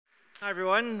Hi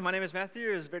everyone, my name is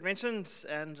Matthew, as Brett mentioned,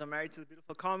 and I'm married to the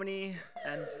beautiful Carmony.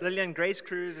 And Lillian Grace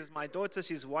Cruz is my daughter.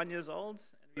 She's 1 year old,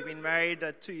 and we've been married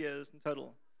 2 years in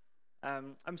total.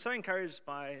 I'm so encouraged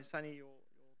by Sunny, your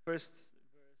first verse,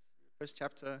 your first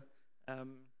chapter.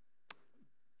 Um,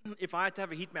 if I had to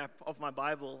have a heat map of my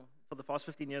Bible for the past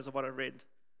 15 years of what I've read,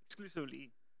 exclusively,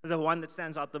 the one that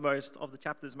stands out the most of the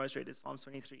chapters most read is Psalms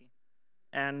 23.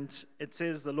 And it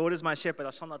says, "The Lord is my shepherd, I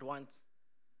shall not want."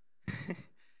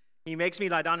 He makes me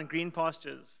lie down in green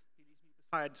pastures. He leads me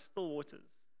beside still waters.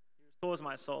 He restores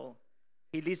my soul.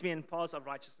 He leads me in paths of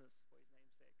righteousness for his name's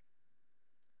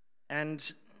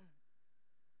sake. And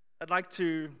I'd like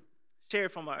to share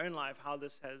from my own life how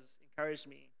this has encouraged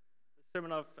me.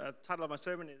 The title of my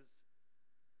sermon is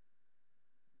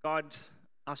God,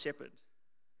 our shepherd.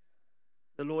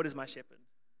 The Lord is my shepherd.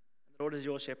 And the Lord is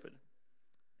your shepherd.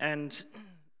 And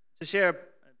to share a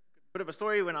bit of a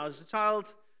story, when I was a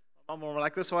child, more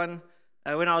like this one.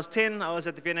 When I was 10, I was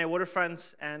at the V&A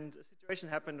waterfront, and a situation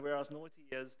happened where I was naughty,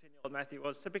 as 10-year-old Matthew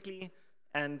was typically,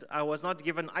 and I was not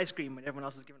given ice cream when everyone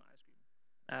else was given ice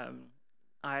cream.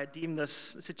 I deemed this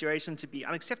situation to be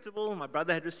unacceptable. My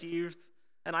brother had received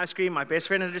an ice cream, my best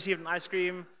friend had received an ice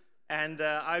cream, and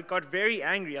I got very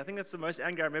angry. I think that's the most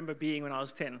angry I remember being when I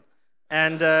was 10.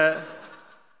 And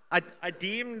I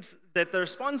deemed that the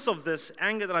response of this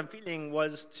anger that I'm feeling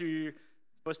was to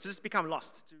just become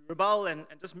lost, to rebel and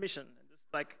just mission, and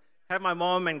just like have my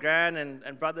mom and gran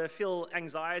and brother feel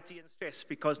anxiety and stress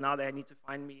because now they need to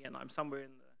find me and I'm somewhere in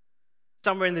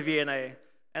the V&A.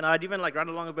 And I'd even like run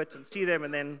along a bit and see them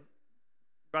and then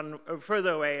run further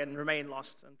away and remain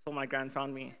lost until my gran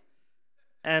found me.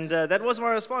 And that was my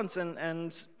response.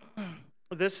 And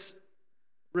this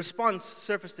response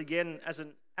surfaced again as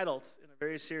an adult in a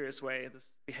very serious way,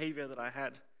 this behavior that I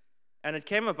had. And it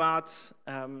came about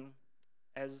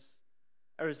as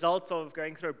a result of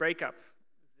going through a breakup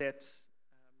that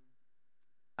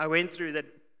I went through that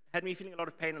had me feeling a lot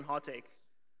of pain and heartache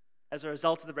as a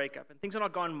result of the breakup. And things had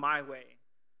not gone my way.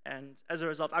 And as a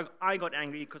result, I got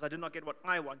angry because I did not get what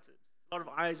I wanted. A lot of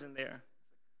I's in there.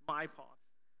 My path.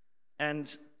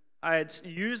 And I had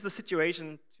used the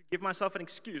situation to give myself an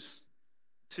excuse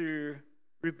to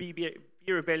be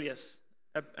rebellious,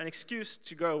 an excuse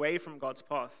to go away from God's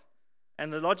path.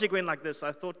 And the logic went like this.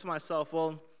 I thought to myself,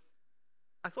 well,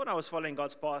 I thought I was following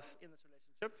God's path in this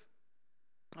relationship.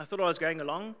 I thought I was going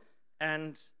along,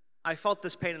 and I felt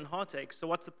this pain and heartache. So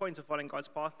what's the point of following God's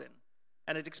path then?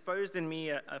 And it exposed in me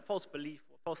a false belief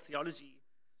or false theology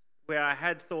where I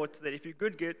had thought that if you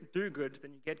do good,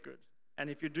 then you get good. And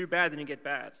if you do bad, then you get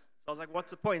bad. So I was like,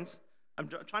 what's the point? I'm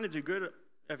trying to do good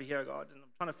over here, God, and I'm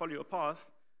trying to follow your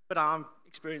path, but I'm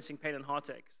experiencing pain and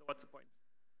heartache. So what's the point?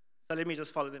 So let me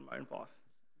just follow in my own path.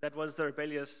 That was the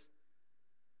rebellious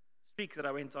streak that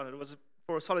I went on. It was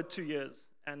for a solid 2 years.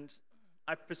 And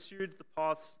I pursued the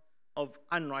paths of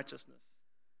unrighteousness,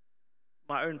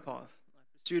 my own path. I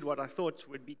pursued what I thought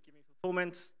would give me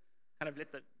fulfillment, kind of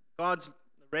let the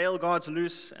rail guards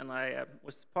loose, and I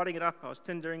was potting it up, I was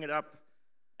tindering it up,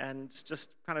 and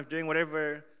just kind of doing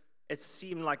whatever it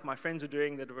seemed like my friends were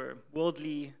doing that were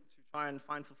worldly to try and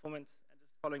find fulfillment and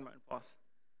just following my own path.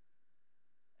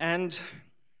 And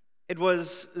it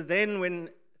was then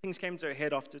when things came to a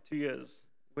head after 2 years,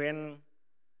 when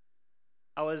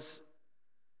I was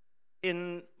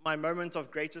in my moment of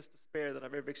greatest despair that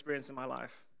I've ever experienced in my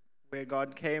life, where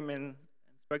God came in and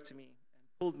spoke to me and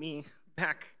pulled me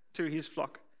back to his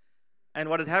flock. And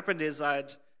what had happened is I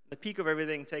had, in the peak of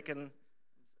everything, taken,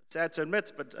 sad to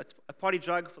admit, but a party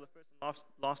drug for the first and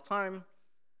last time,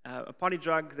 a party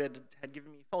drug that had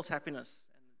given me false happiness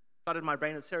and flooded my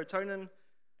brain with serotonin.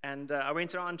 And I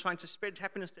went around trying to spread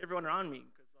happiness to everyone around me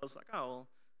because I was like, oh, well,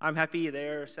 I'm happy,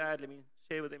 they're sad, let me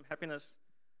share with them happiness.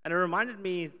 And it reminded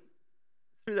me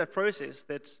through that process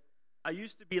that I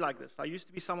used to be like this. I used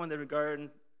to be someone that would go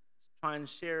and try and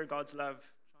share God's love,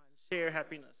 try and share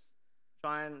happiness,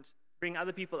 try and bring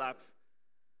other people up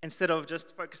instead of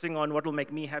just focusing on what will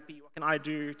make me happy, what can I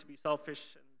do to be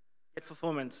selfish and get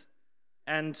fulfillment.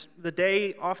 And the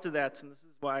day after that, and this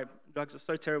is why drugs are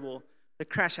so terrible, the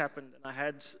crash happened, and I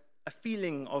had a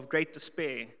feeling of great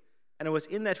despair. And it was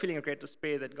in that feeling of great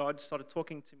despair that God started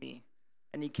talking to me.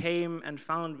 And he came and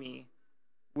found me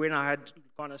when I had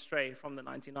gone astray from the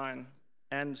 99.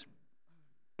 And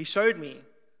he showed me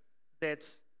that,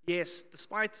 yes,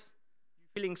 despite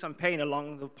feeling some pain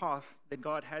along the path that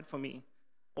God had for me,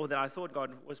 or that I thought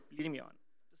God was leading me on,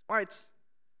 despite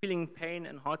feeling pain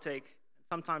and heartache and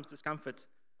sometimes discomfort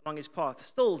along his path,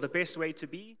 still the best way to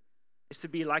be is to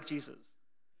be like Jesus.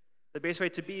 The best way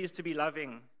to be is to be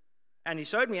loving. And he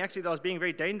showed me actually that I was being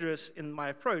very dangerous in my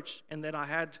approach, and that I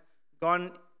had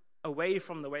gone away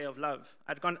from the way of love.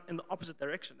 I'd gone in the opposite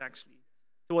direction, actually,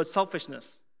 towards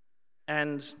selfishness.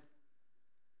 And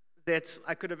that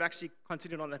I could have actually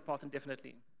continued on that path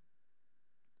indefinitely.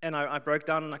 And I broke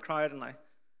down and I cried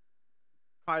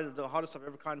cried the hardest I've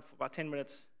ever cried for about 10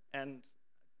 minutes and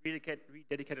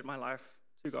rededicated my life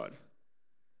to God.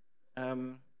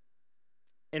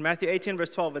 In Matthew 18, verse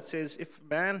 12, it says, if a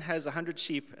man has 100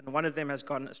 sheep and one of them has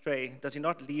gone astray, does he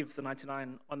not leave the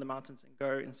 99 on the mountains and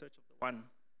go in search of the one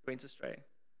who went astray?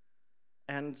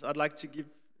 And I'd like to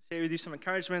share with you some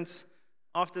encouragements.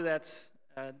 After that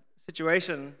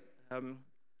situation,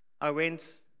 I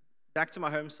went back to my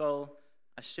home cell.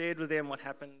 I shared with them what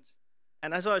happened.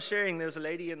 And as I was sharing, there was a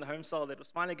lady in the home cell that was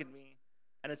smiling at me.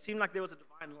 And it seemed like there was a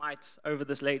divine light over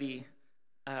this lady.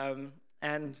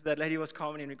 And that lady was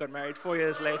Carmen, and we got married 4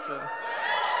 years later.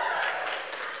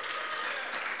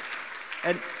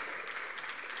 And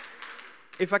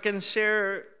if I can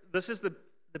share, this is the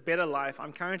better life.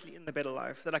 I'm currently in the better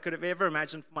life that I could have ever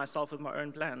imagined for myself with my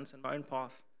own plans and my own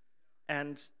path.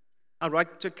 And I'd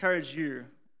like to encourage you.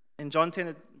 In John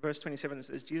 10, verse 27, it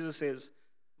says, Jesus says,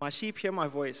 my sheep hear my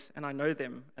voice, and I know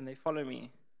them, and they follow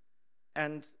me.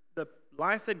 And the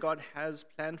life that God has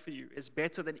planned for you is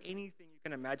better than anything you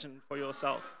can imagine for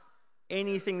yourself.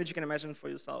 Anything that you can imagine for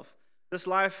yourself. This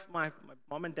life, my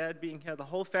mom and dad being here, the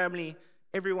whole family,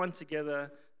 everyone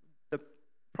together, the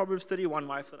Proverbs 31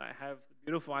 wife that I have, the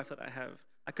beautiful wife that I have,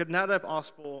 I could not have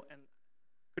asked for and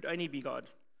could only be God.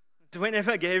 So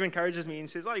whenever Gabe encourages me and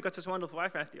says, oh, you got such a wonderful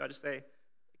wife, Matthew, I just say, it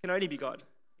can only be God.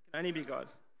 It can only be God.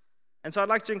 And so I'd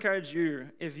like to encourage you,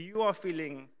 if you are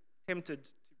feeling tempted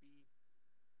to be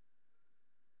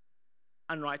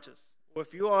unrighteous, or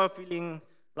if you are feeling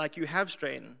like you have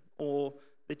strayed, or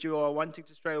that you are wanting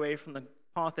to stray away from the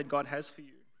path that God has for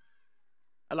you,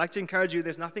 I'd like to encourage you,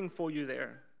 there's nothing for you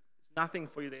there. There's nothing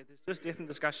for you there. There's just death and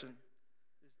discussion.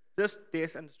 There's just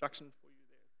death and destruction for you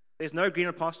there. There's no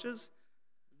greener pastures.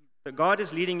 So God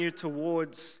is leading you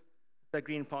towards the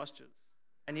green pastures.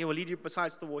 And He will lead you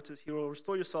besides the waters. He will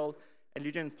restore your soul and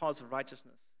lead you in paths of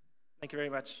righteousness. Thank you very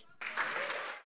much.